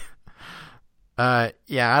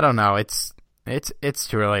 Yeah, I don't know. It's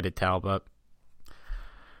too early to tell, but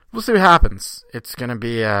we'll see what happens. It's going to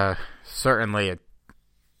be certainly an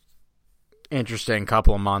interesting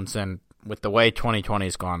couple of months, and with the way 2020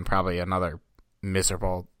 has gone, probably another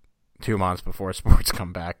miserable 2 months before sports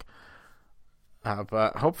come back.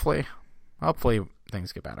 But hopefully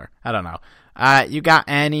things get better. I don't know. You got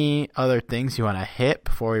any other things you want to hit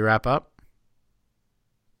before we wrap up?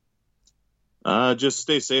 Just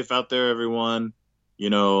stay safe out there, everyone. You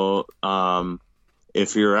know,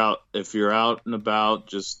 if you're out and about,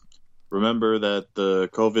 just remember that the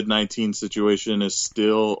COVID-19 situation is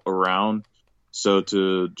still around. So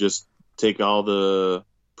to just take all the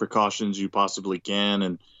precautions you possibly can,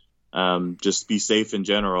 and just be safe in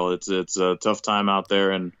general. It's a tough time out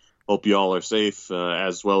there, and hope you all are safe,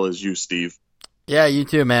 as well as you, Steve. Yeah, you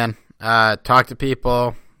too, man. Talk to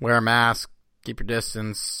people, wear a mask, keep your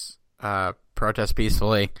distance, protest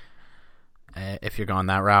peacefully if you're going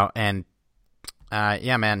that route. And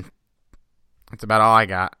yeah, man, that's about all I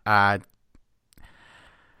got.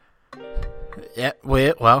 Yeah,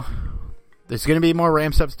 well, there's going to be more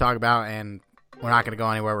Ram stuff to talk about, and we're not going to go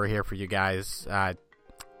anywhere. We're here for you guys.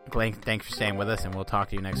 Glenn, thanks for staying with us, and we'll talk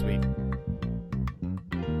to you next week.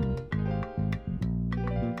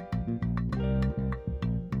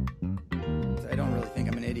 I don't really think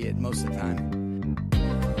I'm an idiot most of the time.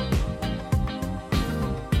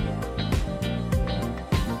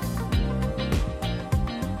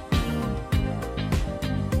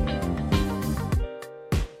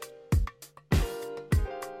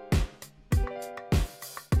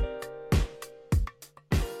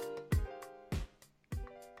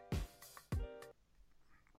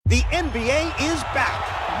 The NBA is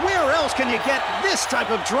back. Where else can you get this type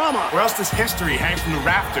of drama? Where else does history hang from the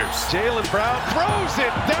rafters? Jaylen Brown throws it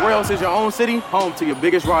down. Where else is your own city home to your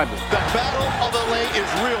biggest rival? The battle of the lane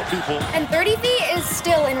is real, people. And 30 feet is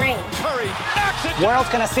still in range. Curry knocks it. Where else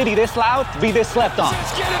can a city this loud be this slept on?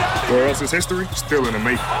 Let's get it out of Where here. else is history still in the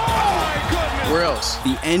making? Oh, my goodness. Where else?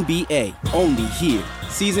 The NBA, only here.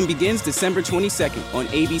 Season begins December 22nd on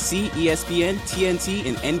ABC, ESPN, TNT,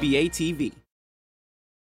 and NBA TV.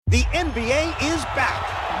 The NBA is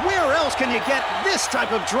back. Where else can you get this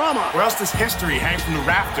type of drama? Where else does history hang from the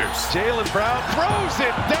rafters? Jaylen Brown throws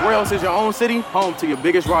it down. Where else is your own city home to your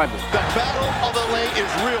biggest rival? The battle of the lane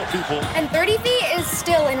is real, people. And 30 feet is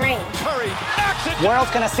still in range. Curry knocks it. Where else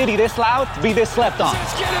can a city this loud be this slept on?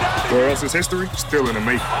 Let's get it out of here. Where else is history still in the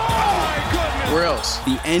making? Oh, my goodness. Where else?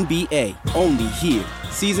 The NBA, only here.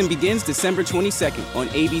 Season begins December 22nd on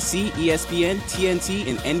ABC, ESPN, TNT,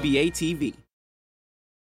 and NBA TV.